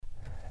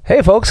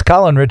Hey folks,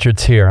 Colin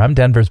Richards here. I'm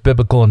Denver's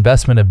Biblical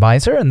Investment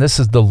Advisor, and this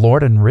is the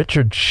Lord and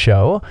Richard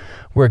Show.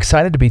 We're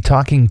excited to be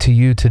talking to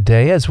you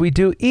today, as we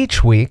do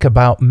each week,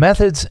 about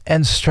methods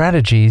and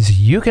strategies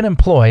you can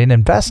employ in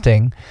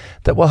investing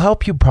that will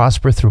help you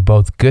prosper through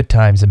both good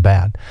times and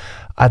bad.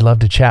 I'd love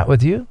to chat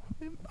with you.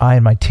 I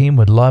and my team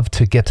would love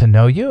to get to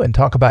know you and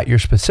talk about your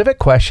specific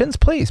questions.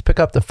 Please pick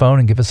up the phone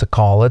and give us a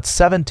call at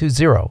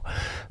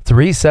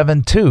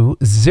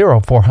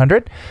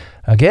 720-372-0400.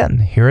 Again,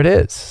 here it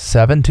is,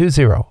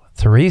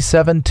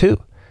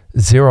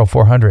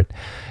 720-372-0400.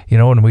 You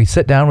know, when we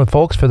sit down with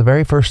folks for the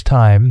very first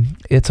time,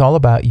 it's all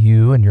about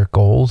you and your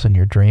goals and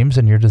your dreams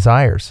and your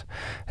desires.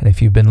 And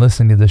if you've been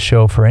listening to the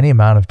show for any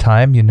amount of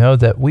time, you know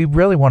that we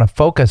really want to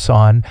focus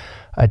on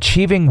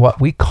achieving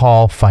what we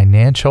call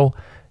financial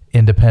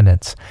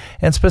independence.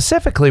 And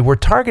specifically, we're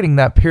targeting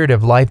that period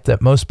of life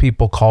that most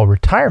people call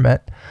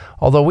retirement,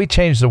 although we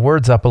changed the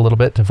words up a little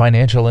bit to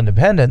financial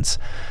independence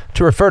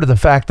to refer to the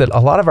fact that a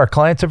lot of our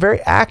clients are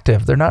very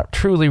active. They're not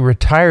truly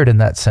retired in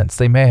that sense.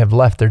 They may have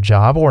left their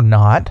job or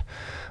not,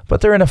 but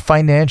they're in a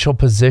financial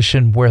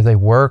position where they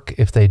work,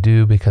 if they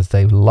do, because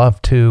they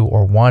love to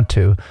or want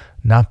to,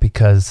 not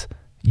because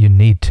you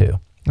need to.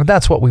 And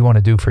that's what we want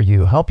to do for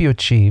you, help you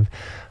achieve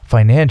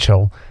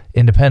financial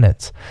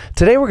independence.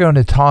 Today we're going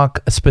to talk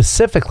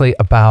specifically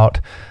about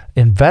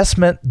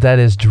investment that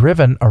is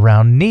driven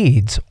around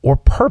needs or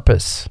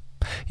purpose.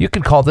 You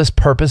could call this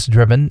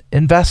purpose-driven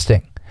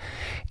investing.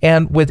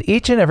 And with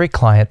each and every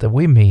client that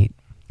we meet,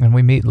 and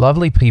we meet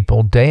lovely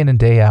people day in and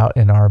day out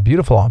in our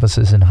beautiful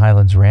offices in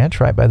Highlands Ranch,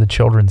 right by the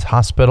Children's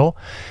Hospital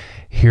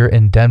here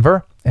in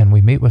Denver, and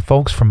we meet with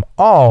folks from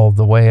all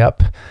the way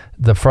up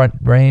the Front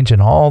Range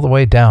and all the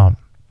way down.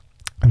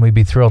 And we'd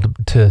be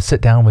thrilled to sit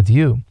down with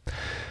you.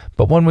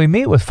 But when we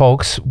meet with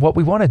folks, what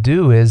we want to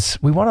do is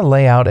we want to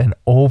lay out an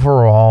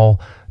overall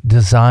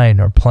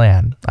design or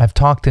plan. I've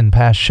talked in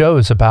past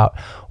shows about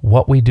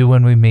what we do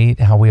when we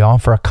meet, how we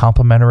offer a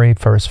complimentary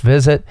first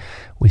visit.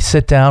 We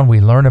sit down, we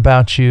learn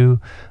about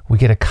you, we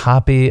get a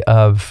copy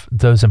of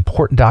those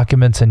important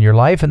documents in your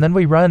life, and then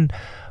we run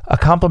a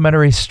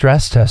complimentary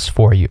stress test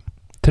for you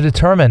to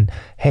determine,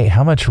 hey,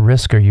 how much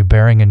risk are you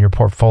bearing in your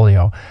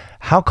portfolio?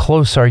 How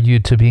close are you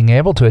to being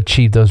able to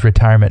achieve those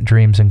retirement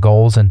dreams and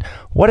goals, and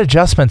what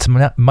adjustments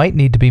might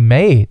need to be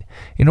made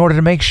in order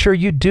to make sure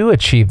you do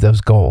achieve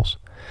those goals?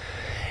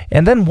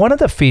 And then one of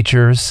the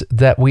features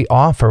that we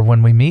offer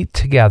when we meet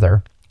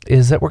together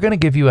is that we're going to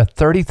give you a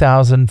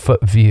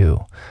 30,000-foot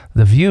view,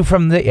 the view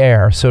from the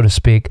air, so to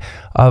speak,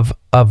 of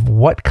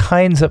what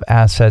kinds of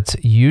assets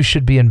you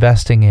should be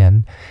investing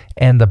in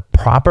and the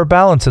proper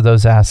balance of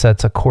those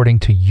assets according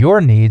to your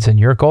needs and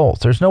your goals.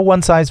 There's no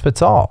one size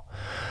fits all.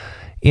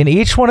 In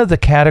each one of the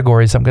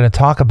categories I'm going to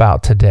talk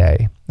about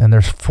today, and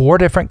there's 4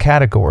 different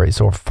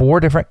categories or 4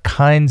 different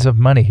kinds of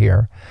money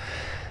here,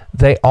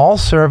 they all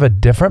serve a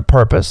different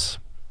purpose.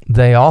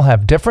 They all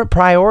have different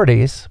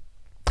priorities.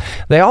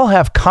 They all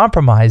have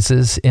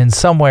compromises in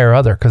some way or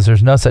other, because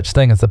there's no such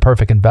thing as the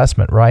perfect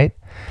investment, right?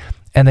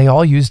 And they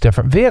all use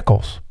different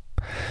vehicles.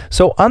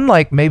 So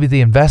unlike maybe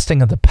the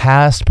investing of the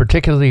past,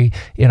 particularly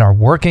in our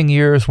working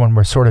years when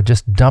we're sort of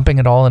just dumping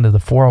it all into the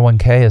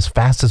 401k as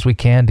fast as we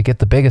can to get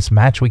the biggest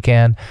match we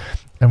can,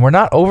 and we're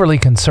not overly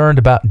concerned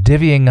about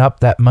divvying up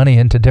that money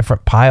into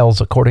different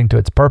piles according to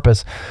its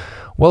purpose,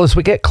 well, as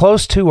we get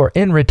close to or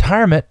in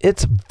retirement,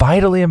 it's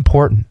vitally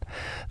important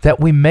that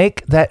we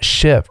make that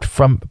shift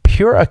from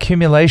pure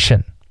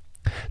accumulation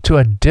to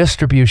a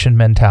distribution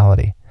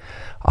mentality.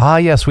 Ah,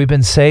 yes, we've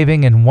been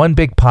saving in one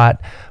big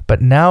pot,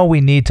 but now we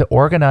need to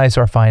organize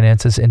our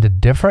finances into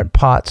different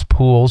pots,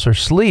 pools, or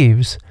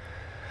sleeves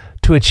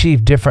to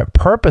achieve different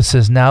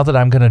purposes now that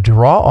I'm going to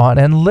draw on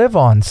and live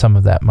on some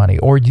of that money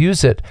or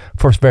use it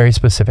for very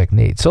specific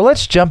needs. So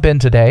let's jump in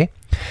today.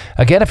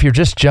 Again, if you're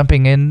just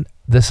jumping in,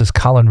 this is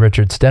Colin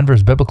Richards,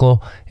 Denver's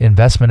Biblical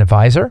Investment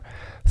Advisor.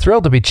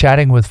 Thrilled to be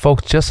chatting with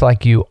folks just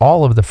like you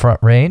all over the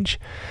Front Range.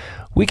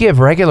 We give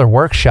regular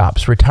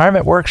workshops,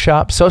 retirement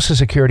workshops, Social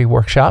Security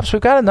workshops.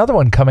 We've got another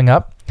one coming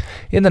up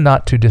in the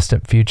not too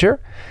distant future.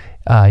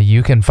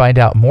 You can find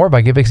out more by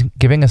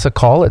giving us a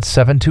call at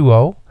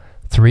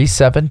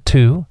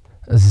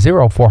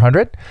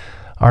 720-372-0400.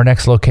 Our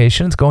next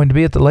location is going to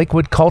be at the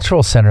Lakewood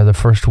Cultural Center the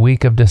first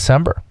week of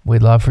December.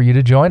 We'd love for you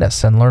to join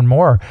us and learn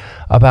more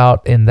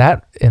about, in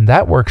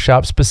that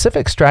workshop,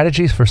 specific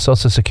strategies for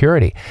Social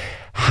Security.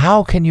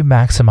 How can you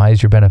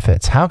maximize your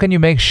benefits? How can you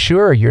make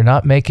sure you're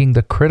not making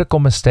the critical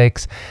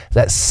mistakes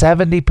that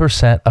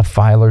 70% of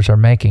filers are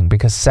making?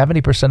 Because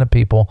 70% of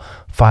people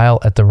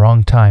file at the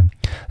wrong time.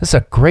 This is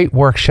a great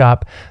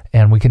workshop,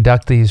 and we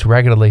conduct these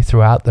regularly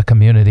throughout the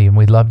community, and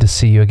we'd love to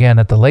see you again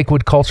at the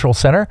Lakewood Cultural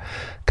Center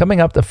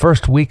coming up the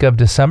first week of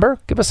December.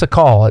 Give us a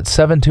call at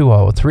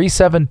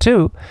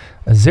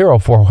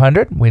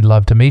 720-372-0400. We'd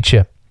love to meet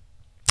you.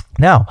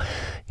 Now,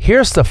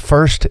 here's the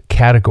first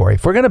category.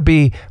 If we're going to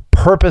be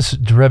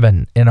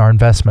purpose-driven in our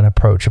investment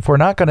approach, if we're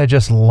not going to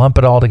just lump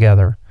it all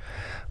together,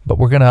 but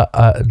we're going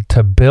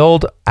to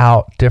build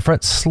out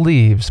different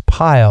sleeves,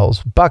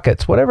 piles,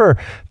 buckets, whatever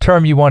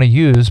term you want to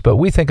use, but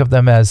we think of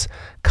them as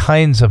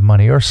kinds of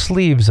money or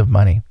sleeves of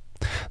money.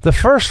 The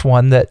first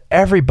one that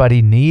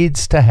everybody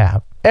needs to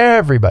have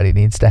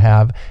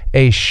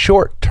a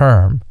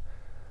short-term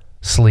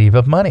sleeve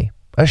of money,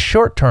 a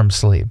short-term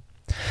sleeve.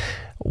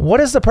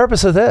 What is the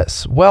purpose of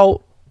this?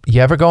 Well,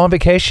 you ever go on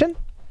vacation?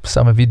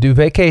 Some of you do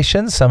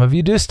vacations, some of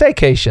you do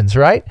staycations,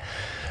 right?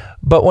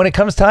 But when it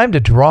comes time to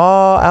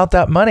draw out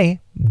that money,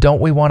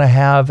 don't we want to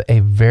have a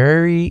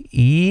very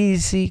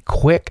easy,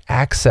 quick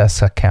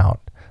access account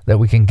that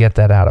we can get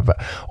that out of it?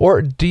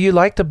 Or do you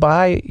like to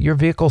buy your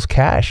vehicles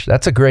cash?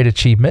 That's a great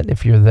achievement.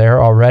 If you're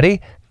there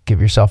already, give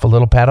yourself a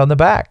little pat on the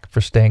back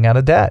for staying out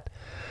of debt.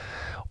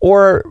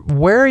 Or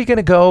where are you going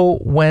to go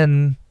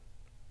when,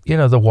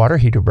 the water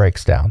heater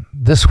breaks down?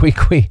 This week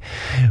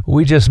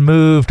we just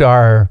moved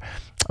our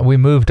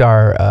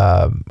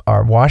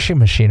washing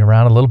machine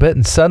around a little bit,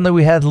 and suddenly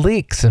we had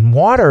leaks and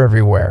water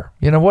everywhere.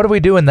 What do we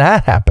do when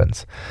that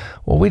happens?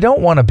 Well, we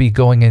don't want to be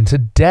going into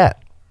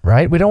debt,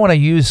 right? We don't want to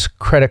use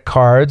credit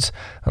cards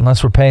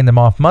unless we're paying them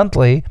off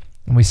monthly,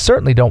 and we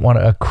certainly don't want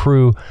to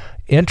accrue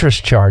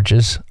interest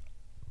charges,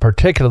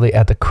 particularly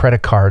at the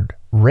credit card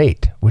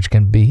rate, which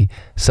can be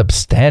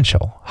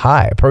substantial,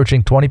 high,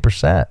 approaching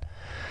 20%.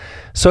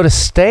 So to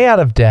stay out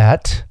of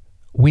debt,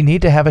 we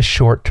need to have a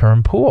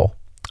short-term pool,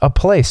 a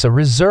place, a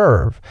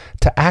reserve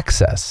to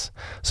access.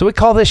 So we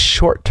call this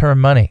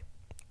short-term money.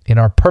 In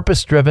our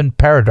purpose-driven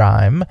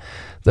paradigm,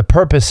 the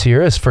purpose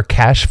here is for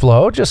cash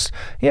flow, just,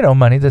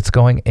 money that's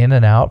going in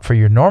and out for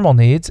your normal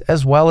needs,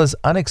 as well as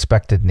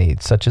unexpected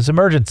needs, such as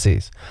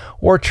emergencies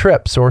or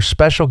trips or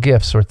special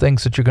gifts or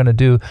things that you're going to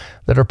do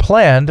that are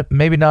planned,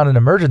 maybe not an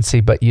emergency,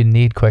 but you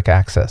need quick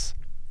access.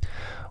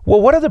 Well,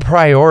 what are the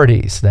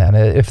priorities then?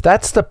 If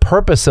that's the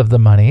purpose of the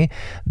money,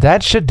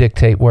 that should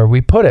dictate where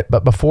we put it.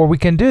 But before we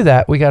can do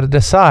that, we got to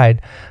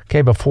decide,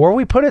 okay, before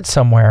we put it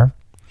somewhere,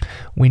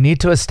 we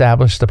need to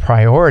establish the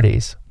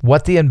priorities,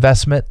 what the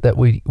investment that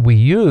we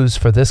use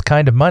for this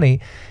kind of money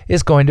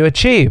is going to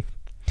achieve.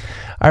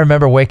 I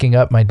remember waking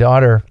up my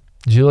daughter,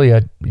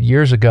 Julia,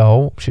 years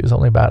ago. She was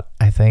only about,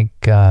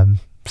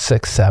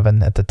 6,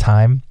 7 at the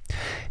time.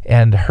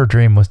 And her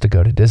dream was to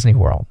go to Disney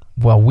World.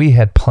 Well, we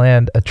had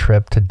planned a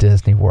trip to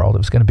Disney World. It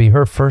was going to be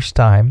her first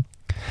time.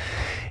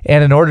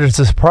 And in order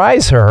to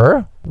surprise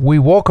her, we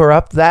woke her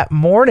up that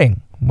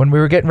morning when we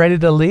were getting ready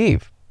to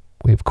leave.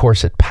 We, of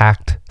course, had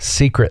packed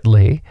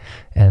secretly,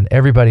 and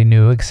everybody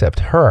knew except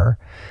her.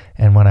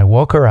 And when I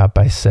woke her up,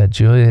 I said,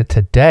 Julia,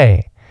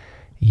 today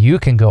you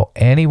can go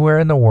anywhere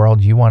in the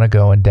world you want to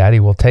go, and Daddy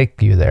will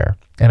take you there.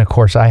 And of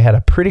course, I had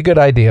a pretty good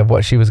idea of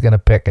what she was going to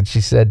pick. And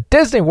she said,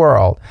 Disney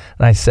World.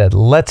 And I said,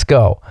 let's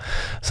go.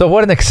 So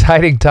what an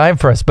exciting time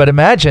for us. But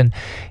imagine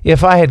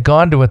if I had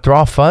gone to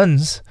withdraw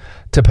funds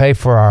to pay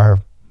for our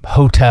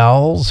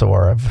hotels,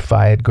 or if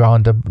I had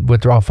gone to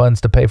withdraw funds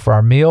to pay for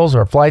our meals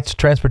or flights,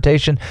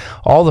 transportation,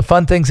 all the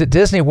fun things at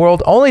Disney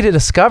World, only to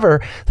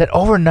discover that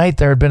overnight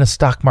there had been a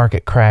stock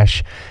market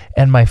crash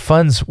and my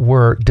funds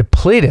were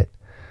depleted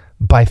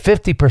by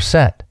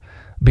 50%.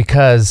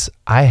 Because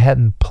I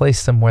hadn't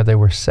placed them where they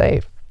were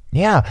safe.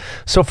 Yeah,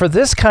 so for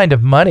this kind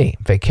of money,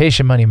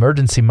 vacation money,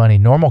 emergency money,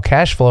 normal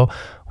cash flow,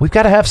 we've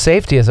got to have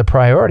safety as a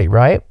priority,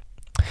 right?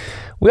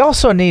 We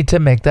also need to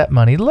make that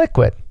money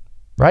liquid,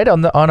 right?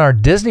 On our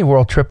Disney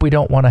World trip, we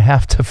don't want to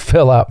have to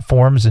fill out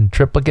forms in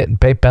triplicate and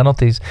pay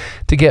penalties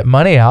to get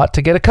money out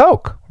to get a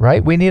Coke,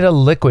 right? We need a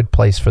liquid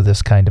place for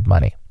this kind of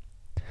money.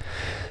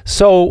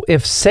 So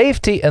if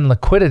safety and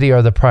liquidity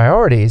are the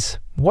priorities,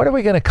 what are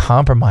we going to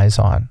compromise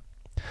on?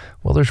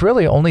 Well, there's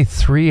really only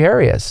 3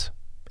 areas,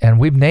 and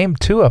we've named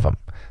 2 of them: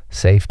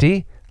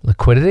 safety,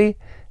 liquidity,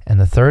 and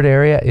the third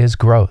area is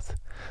growth.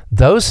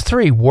 Those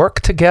 3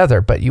 work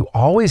together, but you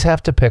always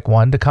have to pick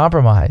 1 to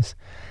compromise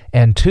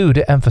and 2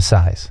 to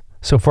emphasize.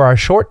 So for our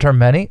short-term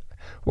money,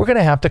 we're going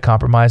to have to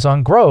compromise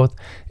on growth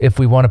if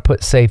we want to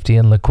put safety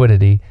and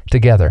liquidity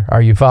together.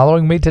 Are you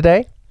following me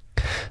today?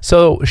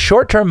 So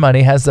short-term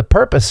money has the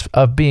purpose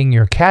of being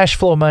your cash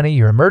flow money,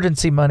 your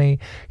emergency money,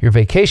 your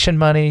vacation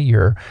money,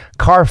 your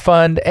car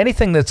fund,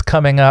 anything that's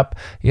coming up,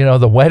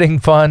 the wedding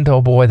fund.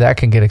 Oh boy, that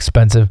can get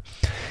expensive.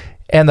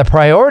 And the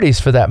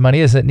priorities for that money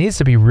is it needs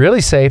to be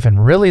really safe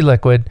and really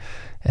liquid.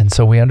 And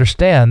so we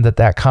understand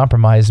that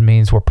compromise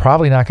means we're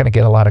probably not going to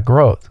get a lot of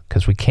growth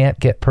because we can't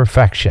get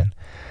perfection.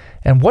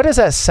 And what does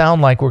that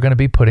sound like we're going to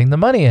be putting the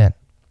money in?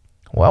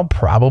 Well,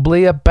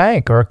 probably a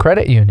bank or a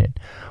credit union,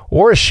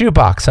 or a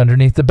shoebox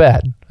underneath the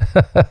bed.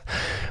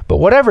 But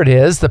whatever it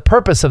is, the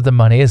purpose of the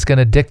money is going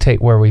to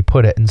dictate where we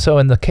put it. And so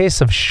in the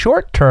case of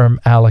short-term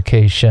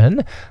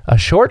allocation, a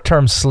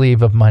short-term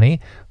sleeve of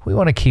money, we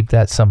want to keep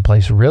that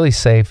someplace really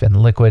safe and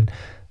liquid.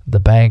 The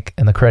bank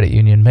and the credit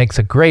union makes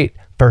a great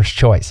first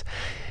choice.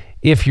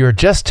 If you're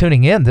just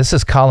tuning in, this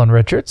is Colin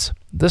Richards.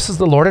 This is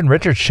the Lord and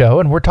Richards Show,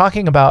 and we're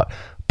talking about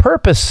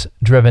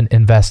purpose-driven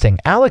investing,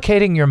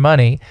 allocating your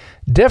money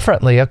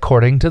differently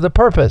according to the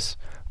purpose.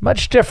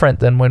 Much different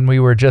than when we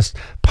were just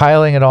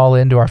piling it all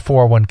into our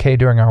 401k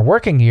during our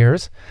working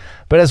years.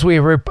 But as we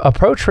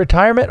approach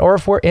retirement, or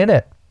if we're in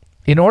it,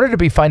 in order to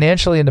be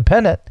financially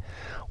independent,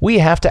 we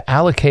have to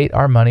allocate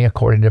our money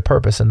according to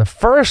purpose. And the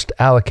first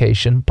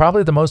allocation,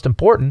 probably the most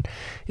important,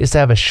 is to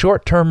have a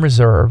short-term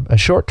reserve, a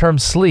short-term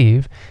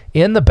sleeve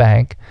in the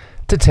bank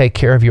to take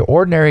care of your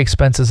ordinary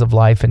expenses of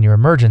life and your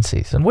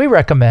emergencies. And we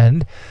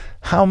recommend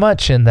how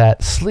much in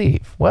that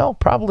sleeve? Well,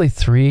 probably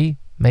 3,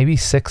 maybe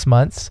 6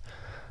 months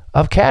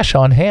of cash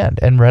on hand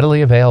and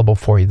readily available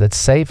for you that's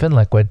safe and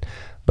liquid,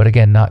 but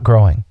again, not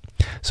growing.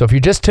 So if you're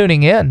just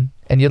tuning in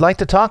and you'd like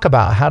to talk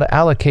about how to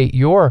allocate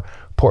your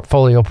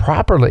portfolio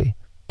properly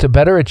to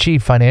better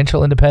achieve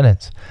financial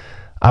independence,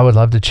 I would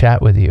love to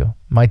chat with you.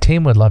 My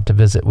team would love to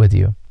visit with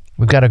you.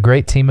 We've got a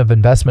great team of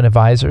investment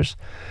advisors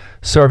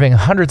serving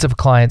hundreds of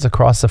clients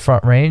across the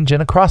Front Range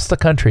and across the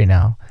country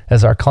now,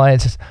 as our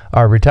clients,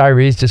 our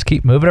retirees just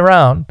keep moving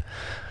around.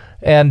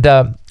 And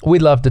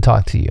we'd love to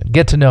talk to you,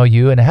 get to know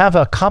you, and have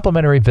a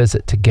complimentary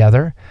visit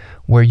together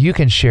where you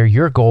can share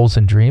your goals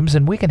and dreams,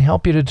 and we can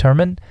help you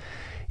determine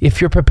if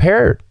you're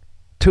prepared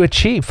to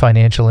achieve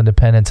financial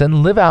independence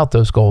and live out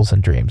those goals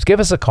and dreams. Give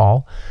us a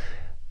call,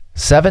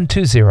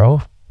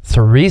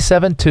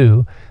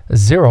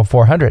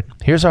 720-372-0400.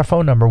 Here's our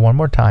phone number one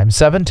more time,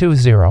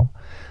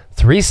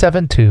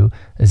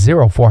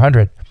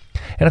 720-372-0400.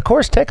 And of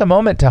course, take a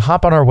moment to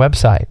hop on our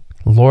website,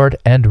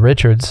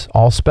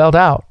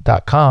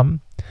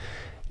 LordandRichards.com.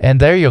 And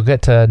there you'll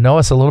get to know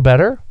us a little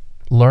better,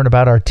 learn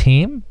about our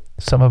team,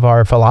 some of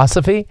our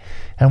philosophy,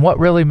 and what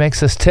really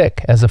makes us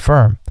tick as a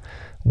firm.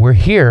 We're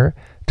here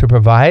to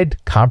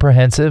provide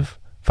comprehensive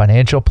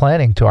financial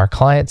planning to our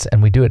clients,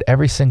 and we do it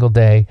every single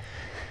day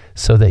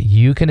so that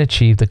you can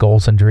achieve the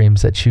goals and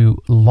dreams that you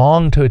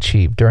long to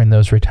achieve during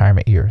those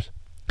retirement years.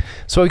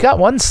 So we got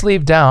one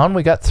sleeve down,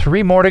 we got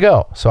 3 more to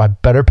go, so I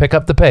better pick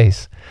up the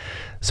pace.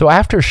 So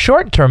after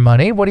short-term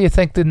money, what do you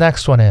think the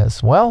next one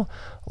is? Well,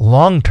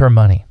 long-term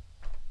money.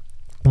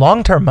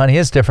 Long-term money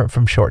is different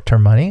from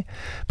short-term money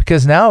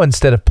because now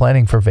instead of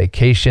planning for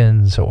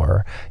vacations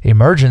or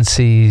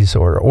emergencies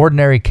or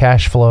ordinary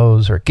cash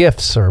flows or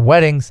gifts or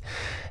weddings,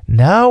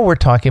 now we're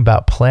talking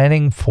about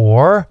planning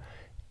for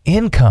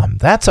income.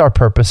 That's our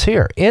purpose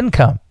here,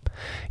 income.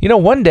 You know,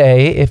 one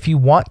day, if you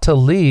want to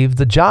leave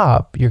the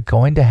job, you're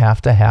going to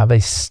have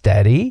a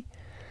steady,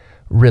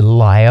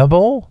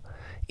 reliable,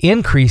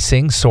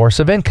 increasing source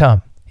of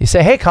income. You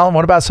say, hey, Colin,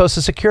 what about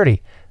Social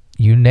Security?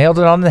 You nailed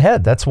it on the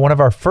head. That's one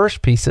of our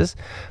first pieces,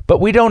 but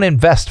we don't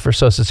invest for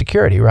Social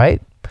Security, right?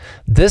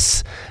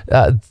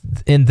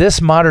 In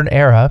this modern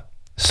era,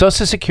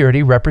 Social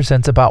Security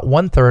represents about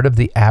 1/3 of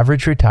the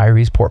average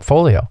retiree's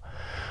portfolio.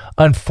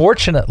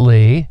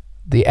 Unfortunately,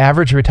 the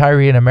average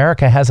retiree in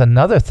America has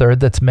another third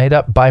that's made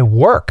up by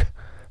work.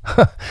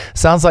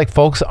 Sounds like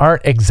folks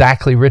aren't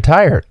exactly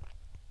retired.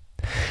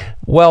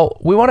 Well,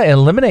 we want to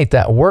eliminate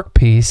that work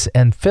piece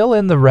and fill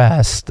in the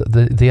rest,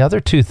 the other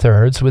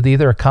 2/3, with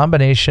either a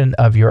combination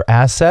of your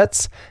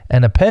assets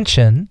and a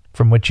pension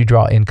from which you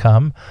draw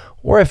income,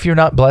 or if you're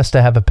not blessed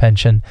to have a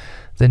pension,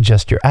 then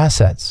just your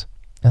assets.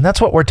 And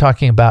that's what we're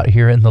talking about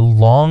here in the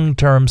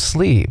long-term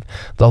sleeve,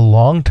 the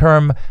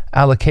long-term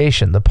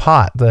allocation, the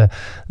pot, the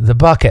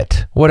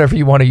bucket, whatever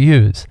you want to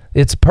use.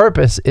 Its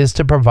purpose is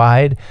to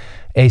provide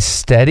a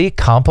steady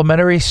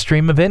complementary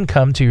stream of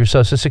income to your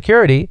Social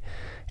Security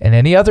and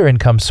any other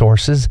income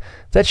sources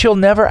that you'll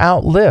never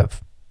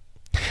outlive.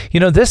 You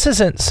know, this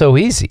isn't so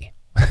easy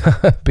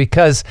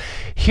because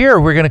here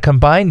we're going to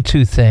combine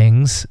 2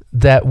 things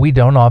that we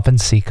don't often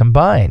see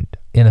combined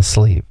in a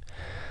sleeve.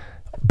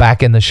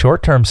 Back in the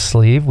short-term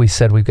sleeve, we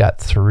said we've got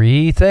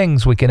 3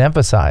 things we can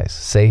emphasize: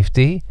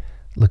 safety,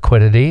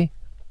 liquidity,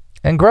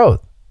 and growth.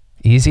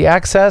 Easy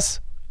access,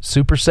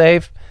 super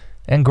safe,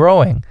 and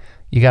growing.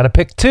 You got to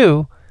pick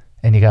 2,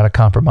 and you got to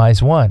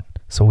compromise 1.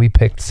 So we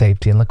picked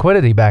safety and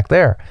liquidity back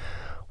there.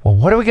 Well,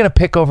 what are we going to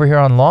pick over here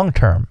on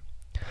long-term?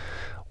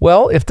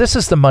 Well, if this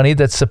is the money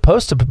that's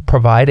supposed to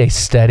provide a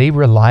steady,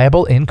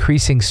 reliable,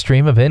 increasing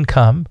stream of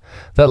income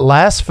that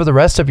lasts for the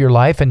rest of your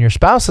life and your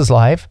spouse's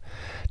life,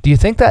 do you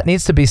think that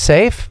needs to be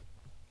safe?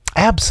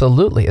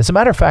 Absolutely. As a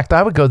matter of fact,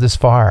 I would go this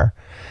far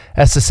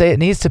as to say it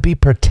needs to be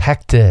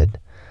protected,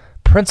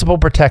 principal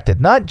protected,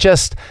 not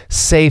just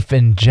safe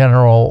in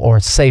general or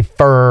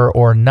safer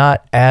or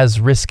not as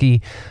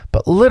risky,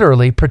 but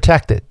literally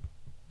protected.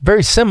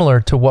 Very similar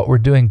to what we're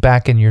doing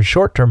back in your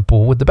short-term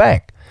pool with the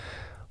bank.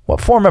 What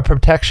form of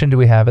protection do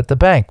we have at the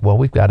bank? Well,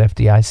 we've got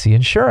FDIC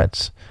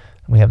insurance.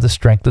 We have the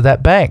strength of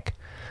that bank.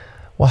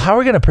 Well, how are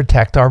we going to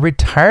protect our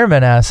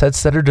retirement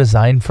assets that are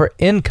designed for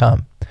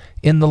income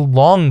in the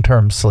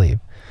long-term sleeve?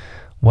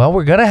 Well,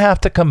 we're going to have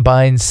to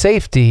combine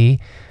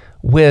safety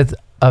with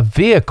a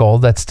vehicle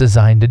that's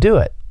designed to do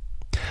it.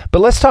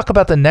 But let's talk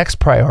about the next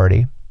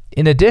priority.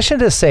 In addition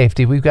to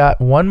safety, we've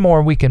got one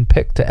more we can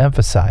pick to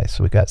emphasize.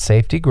 We've got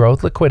safety,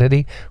 growth,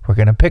 liquidity. We're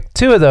going to pick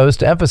 2 of those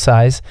to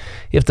emphasize.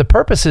 If the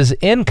purpose is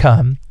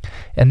income,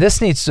 and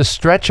this needs to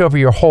stretch over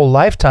your whole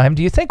lifetime,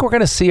 do you think we're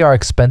going to see our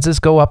expenses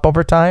go up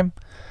over time?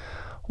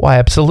 Why,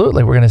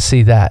 absolutely, we're going to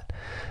see that.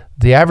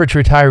 The average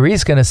retiree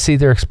is going to see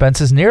their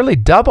expenses nearly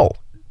double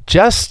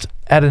just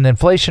at an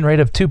inflation rate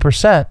of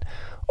 2%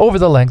 over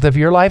the length of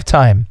your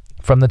lifetime,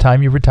 from the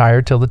time you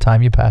retire till the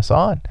time you pass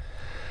on.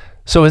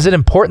 So is it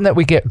important that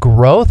we get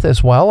growth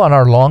as well on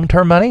our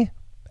long-term money?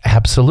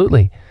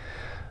 Absolutely.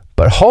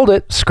 But hold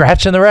it,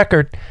 scratching the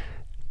record.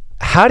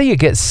 How do you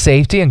get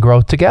safety and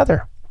growth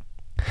together?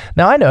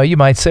 Now, I know you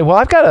might say, well,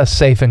 I've got a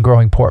safe and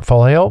growing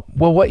portfolio.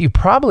 Well, what you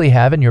probably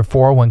have in your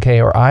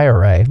 401k or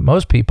IRA,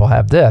 most people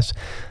have this.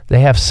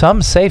 They have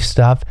some safe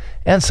stuff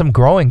and some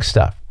growing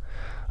stuff.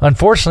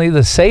 Unfortunately,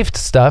 the safe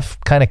stuff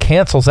kind of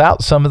cancels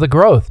out some of the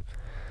growth.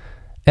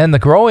 And the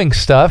growing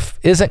stuff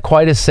isn't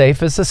quite as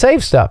safe as the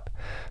safe stuff.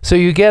 So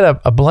you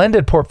get a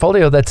blended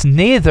portfolio that's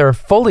neither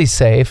fully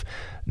safe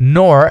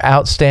nor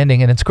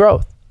outstanding in its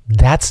growth.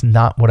 That's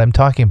not what I'm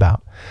talking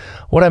about.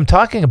 What I'm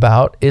talking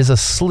about is a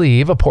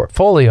sleeve, a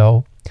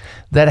portfolio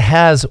that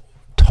has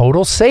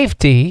total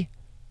safety,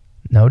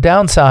 no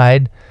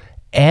downside,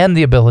 and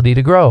the ability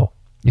to grow.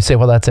 You say,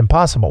 well, that's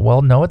impossible.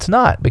 Well, no, it's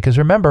not, because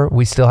remember,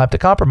 we still have to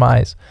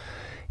compromise.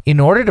 In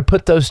order to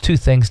put those two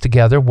things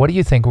together, what do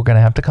you think we're going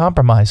to have to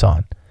compromise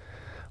on?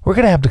 We're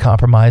going to have to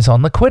compromise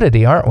on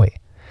liquidity, aren't we?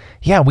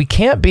 Yeah, we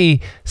can't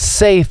be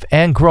safe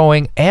and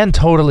growing and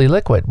totally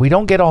liquid. We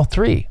don't get all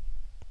three.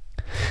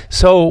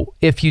 So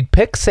if you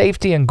pick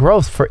safety and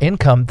growth for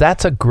income,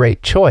 that's a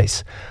great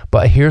choice.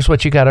 But here's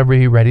what you got to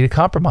be ready to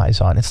compromise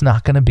on. It's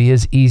not going to be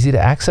as easy to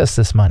access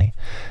this money.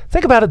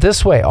 Think about it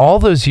this way. All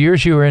those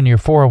years you were in your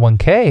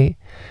 401k,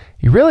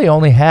 you really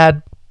only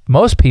had,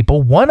 most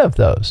people, one of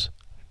those,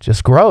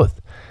 just growth.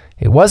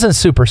 It wasn't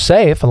super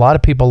safe. A lot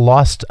of people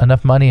lost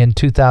enough money in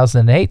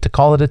 2008 to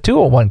call it a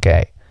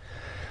 201k.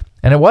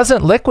 And it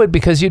wasn't liquid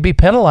because you'd be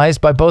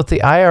penalized by both the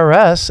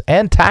IRS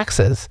and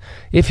taxes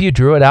if you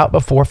drew it out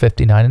before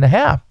 59 and a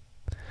half.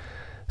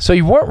 So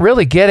you weren't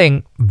really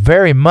getting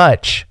very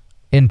much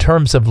in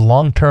terms of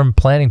long-term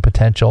planning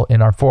potential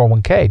in our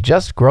 401k,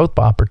 just growth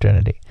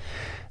opportunity.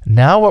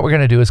 Now what we're going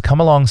to do is come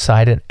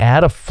alongside and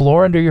add a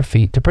floor under your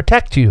feet to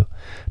protect you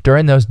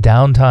during those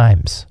down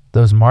times,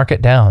 those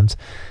market downs,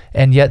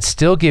 and yet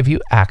still give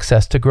you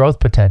access to growth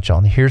potential.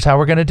 And here's how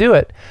we're going to do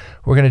it.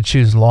 We're going to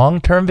choose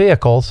long-term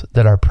vehicles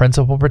that are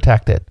principal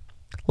protected.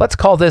 Let's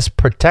call this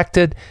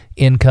protected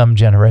income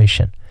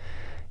generation.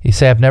 You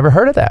say, I've never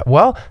heard of that.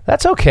 Well,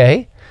 that's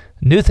okay.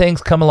 New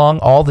things come along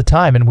all the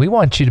time, and we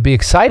want you to be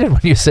excited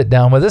when you sit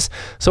down with us.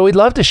 So we'd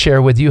love to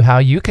share with you how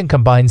you can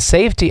combine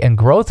safety and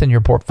growth in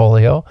your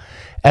portfolio,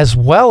 as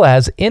well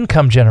as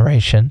income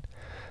generation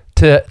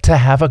to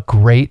have a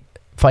great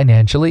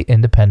financially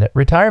independent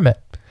retirement.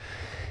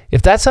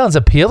 If that sounds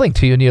appealing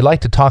to you and you'd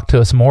like to talk to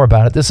us more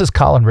about it, this is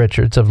Colin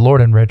Richards of Lord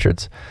 &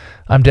 Richards.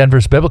 I'm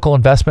Denver's Biblical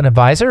Investment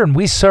Advisor, and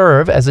we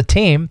serve as a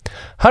team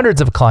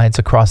hundreds of clients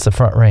across the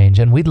Front Range,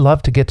 and we'd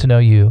love to get to know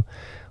you.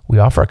 We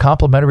offer a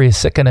complimentary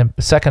second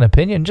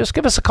opinion. Just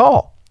give us a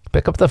call.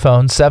 Pick up the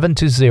phone,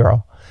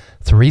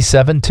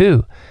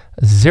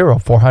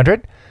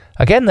 720-372-0400.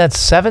 Again,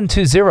 that's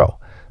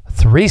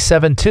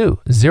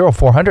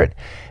 720-372-0400.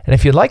 And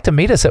if you'd like to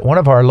meet us at one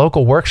of our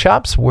local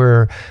workshops,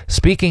 we're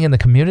speaking in the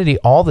community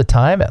all the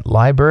time at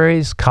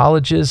libraries,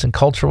 colleges, and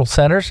cultural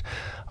centers.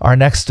 Our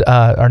next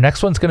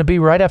one's going to be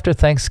right after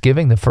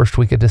Thanksgiving, the first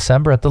week of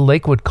December, at the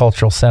Lakewood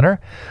Cultural Center,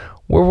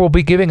 where we'll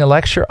be giving a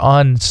lecture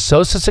on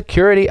Social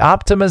Security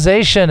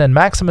optimization and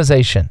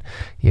maximization.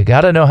 You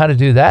got to know how to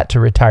do that to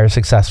retire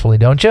successfully,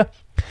 don't you?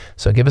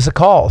 So give us a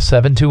call,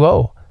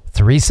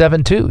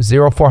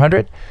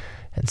 720-372-0400.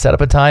 and set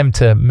up a time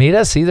to meet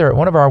us either at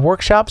one of our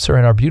workshops or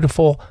in our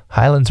beautiful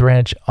Highlands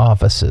Ranch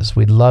offices.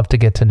 We'd love to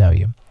get to know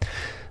you.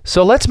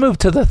 So let's move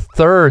to the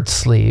third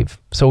sleeve.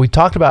 So we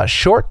talked about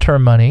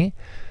short-term money.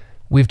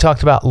 We've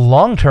talked about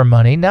long-term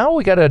money. Now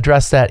we got to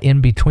address that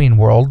in-between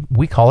world.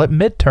 We call it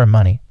midterm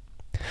money.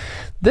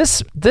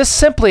 This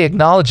simply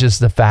acknowledges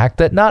the fact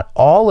that not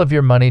all of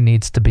your money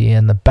needs to be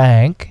in the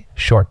bank,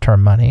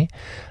 short-term money.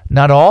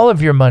 Not all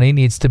of your money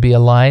needs to be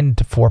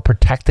aligned for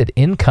protected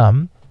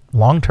income,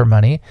 long-term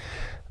money,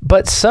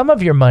 but some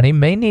of your money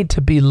may need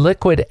to be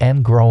liquid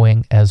and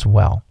growing as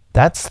well.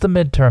 That's the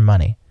midterm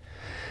money,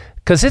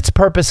 because its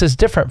purpose is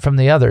different from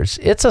the others.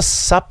 It's a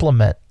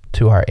supplement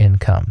to our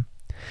income.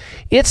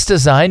 It's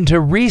designed to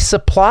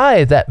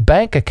resupply that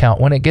bank account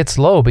when it gets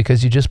low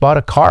because you just bought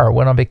a car,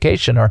 went on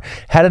vacation, or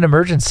had an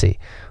emergency.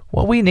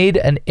 Well, we need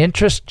an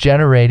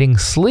interest-generating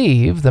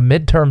sleeve, the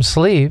midterm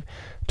sleeve,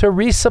 to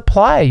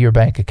resupply your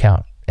bank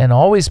account and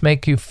always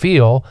make you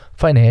feel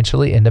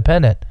financially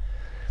independent.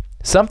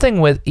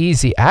 Something with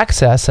easy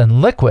access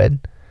and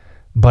liquid,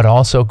 but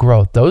also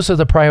growth. Those are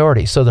the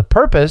priorities. So the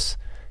purpose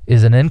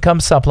is an income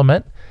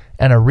supplement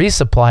and a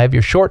resupply of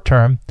your short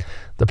term.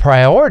 The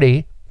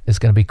priority is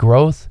going to be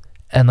growth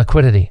and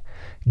liquidity.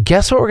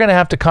 Guess what we're going to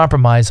have to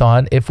compromise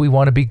on if we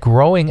want to be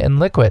growing and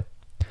liquid?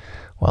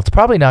 Well, it's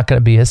probably not going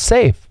to be as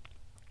safe.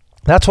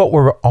 That's what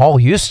we're all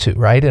used to,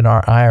 right? In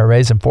our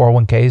IRAs and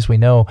 401ks, we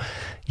know,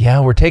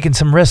 we're taking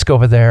some risk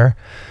over there.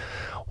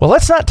 Well,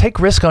 let's not take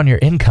risk on your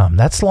income.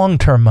 That's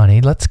long-term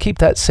money. Let's keep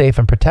that safe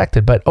and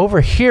protected. But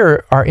over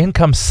here, our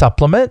income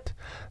supplement,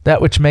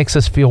 that which makes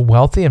us feel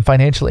wealthy and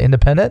financially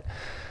independent?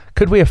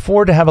 Could we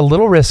afford to have a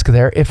little risk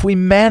there if we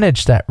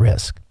manage that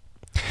risk?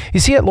 You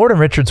see, at Lord &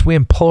 Richards, we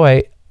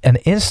employ an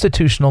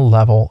institutional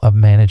level of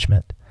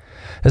management.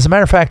 As a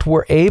matter of fact,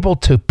 we're able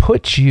to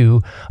put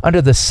you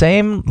under the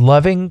same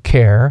loving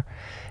care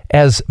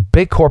as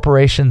big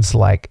corporations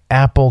like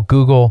Apple,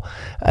 Google.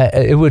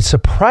 It would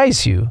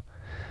surprise you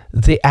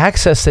the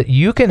access that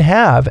you can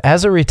have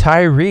as a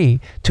retiree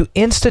to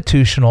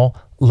institutional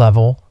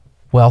level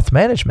wealth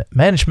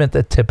management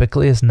that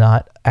typically is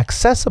not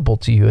accessible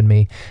to you and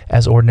me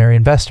as ordinary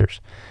investors.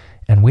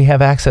 And we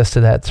have access to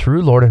that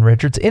through Lord &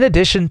 Richards. In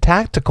addition,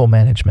 tactical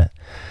management.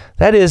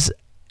 That is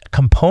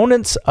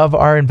components of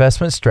our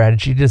investment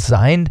strategy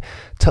designed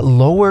to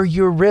lower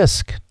your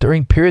risk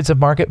during periods of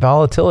market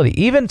volatility,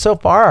 even so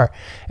far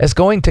as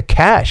going to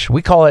cash.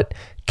 We call it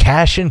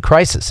cash in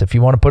crisis, if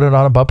you want to put it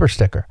on a bumper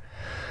sticker.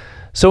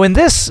 So in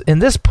this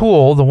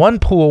pool, the one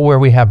pool where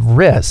we have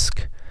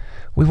risk,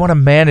 we want to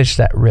manage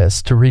that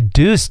risk to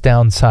reduce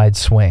downside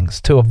swings,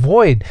 to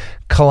avoid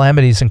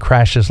calamities and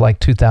crashes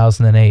like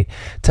 2008,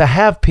 to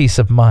have peace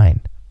of mind.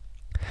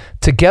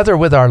 Together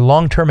with our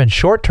long-term and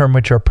short-term,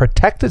 which are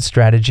protected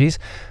strategies,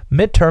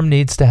 midterm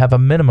needs to have a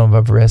minimum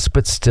of risk,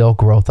 but still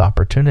growth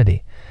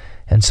opportunity.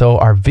 And so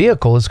our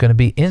vehicle is going to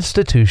be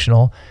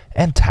institutional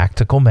and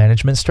tactical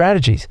management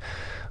strategies.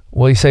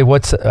 Well, you say,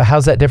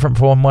 how's that different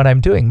from what I'm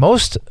doing?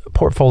 Most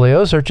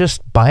portfolios are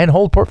just buy and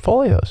hold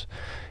portfolios.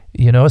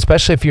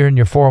 Especially if you're in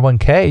your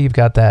 401k, you've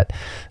got that,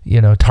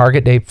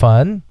 target date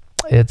fund.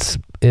 It's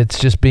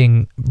just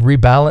being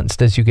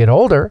rebalanced as you get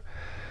older.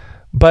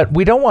 But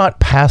we don't want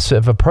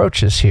passive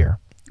approaches here.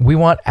 We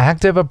want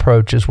active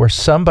approaches where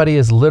somebody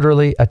is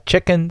literally a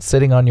chicken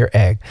sitting on your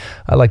egg.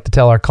 I like to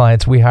tell our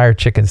clients we hire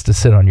chickens to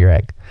sit on your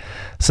egg.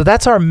 So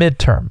that's our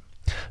midterm.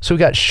 So we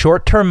got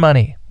short-term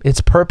money.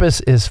 Its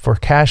purpose is for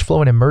cash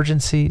flow and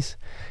emergencies.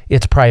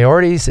 Its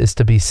priorities is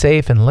to be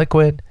safe and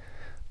liquid.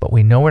 But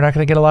we know we're not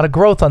going to get a lot of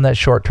growth on that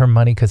short-term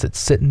money because it's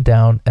sitting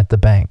down at the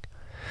bank.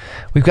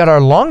 We've got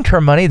our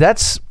long-term money.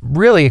 That's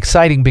really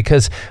exciting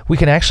because we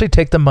can actually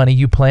take the money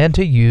you plan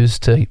to use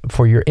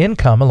for your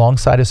income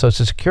alongside of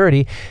Social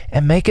Security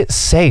and make it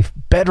safe,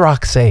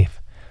 bedrock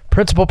safe,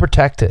 principal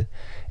protected,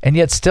 and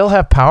yet still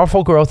have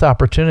powerful growth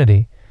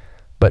opportunity,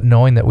 but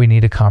knowing that we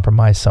need to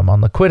compromise some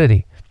on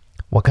liquidity.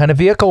 What kind of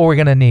vehicle are we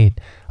going to need?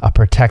 A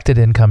protected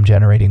income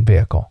generating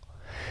vehicle.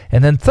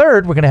 And then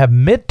third, we're going to have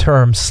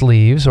midterm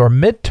sleeves or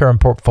midterm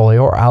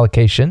portfolio or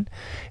allocation.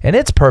 And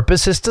its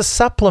purpose is to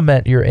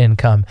supplement your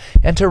income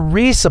and to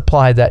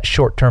resupply that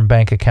short-term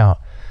bank account.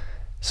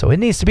 So it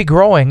needs to be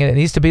growing and it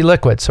needs to be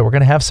liquid. So we're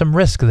going to have some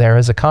risk there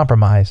as a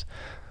compromise.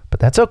 But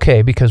that's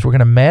okay because we're going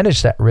to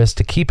manage that risk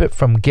to keep it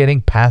from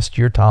getting past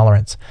your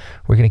tolerance.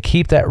 We're going to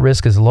keep that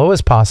risk as low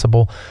as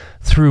possible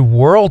through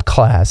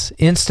world-class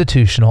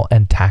institutional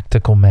and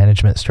tactical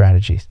management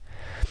strategies.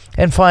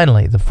 And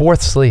finally, the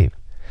fourth sleeve.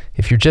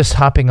 If you're just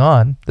hopping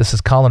on, this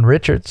is Colin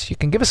Richards. You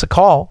can give us a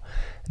call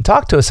and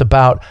talk to us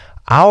about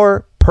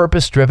our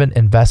purpose-driven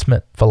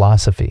investment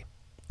philosophy.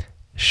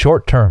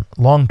 Short-term,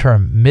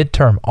 long-term,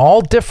 mid-term,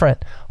 all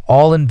different,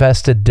 all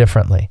invested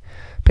differently.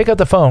 Pick up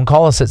the phone.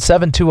 Call us at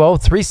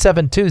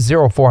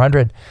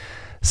 720-372-0400.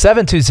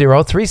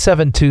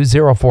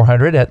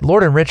 720-372-0400. At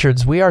Lord &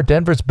 Richards, we are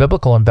Denver's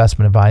biblical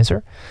investment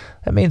advisor.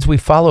 That means we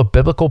follow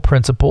biblical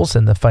principles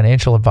in the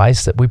financial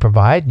advice that we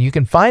provide. And you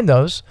can find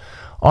those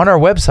on our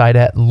website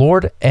at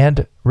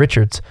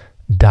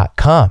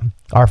lordandrichards.com.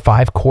 Our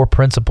 5 core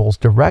principles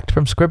direct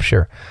from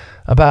Scripture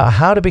about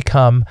how to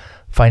become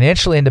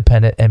financially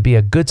independent and be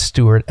a good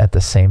steward at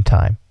the same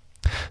time.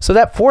 So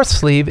that fourth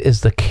sleeve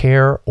is the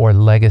care or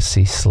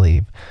legacy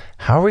sleeve.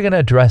 How are we going to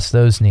address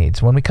those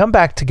needs? When we come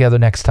back together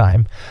next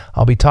time,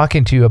 I'll be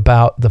talking to you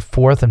about the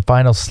fourth and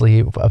final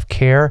sleeve of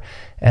care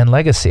and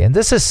legacy. And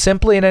this is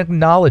simply an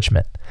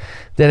acknowledgement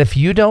that if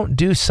you don't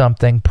do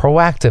something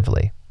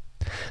proactively,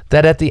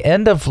 that at the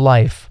end of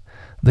life,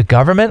 the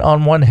government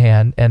on one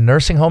hand and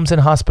nursing homes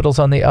and hospitals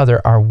on the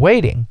other are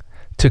waiting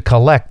to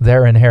collect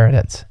their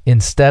inheritance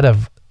instead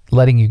of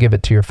letting you give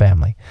it to your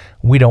family.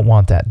 We don't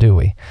want that, do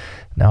we?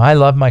 Now, I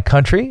love my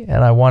country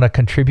and I want to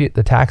contribute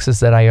the taxes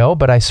that I owe,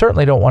 but I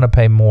certainly don't want to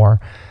pay more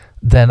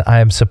than I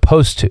am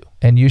supposed to,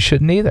 and you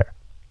shouldn't either.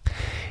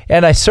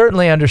 And I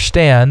certainly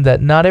understand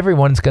that not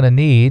everyone's going to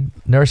need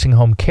nursing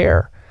home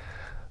care.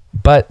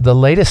 But the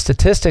latest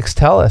statistics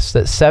tell us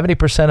that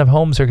 70% of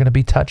homes are going to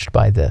be touched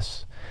by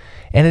this.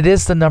 And it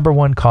is the number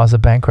one cause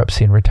of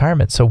bankruptcy and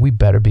retirement, so we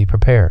better be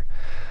prepared.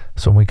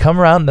 So when we come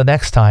around the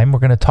next time, we're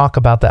going to talk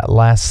about that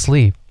last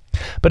sleeve.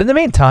 But in the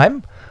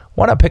meantime,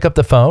 why not pick up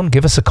the phone,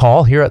 give us a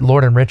call here at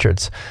Lord &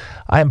 Richards.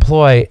 I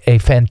employ a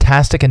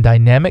fantastic and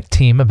dynamic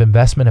team of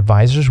investment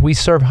advisors. We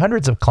serve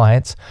hundreds of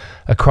clients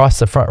across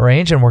the Front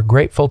Range, and we're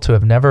grateful to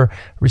have never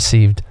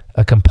received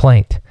a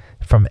complaint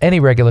from any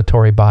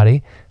regulatory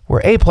body.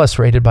 We're A+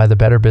 rated by the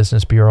Better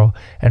Business Bureau,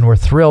 and we're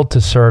thrilled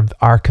to serve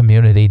our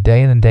community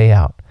day in and day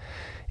out.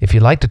 If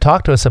you'd like to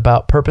talk to us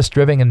about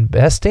purpose-driven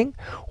investing,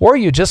 or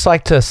you'd just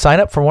like to sign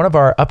up for one of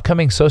our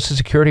upcoming Social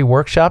Security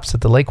workshops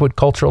at the Lakewood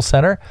Cultural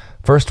Center,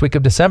 first week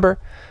of December,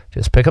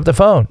 Just pick up the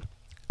phone.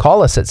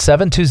 Call us at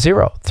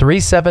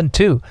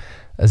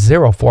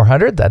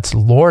 720-372-0400. That's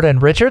Lord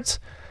and Richards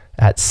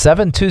at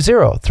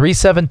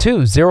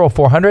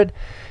 720-372-0400.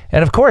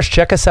 And of course,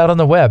 check us out on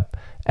the web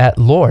at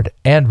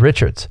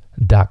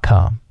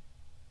lordandrichards.com.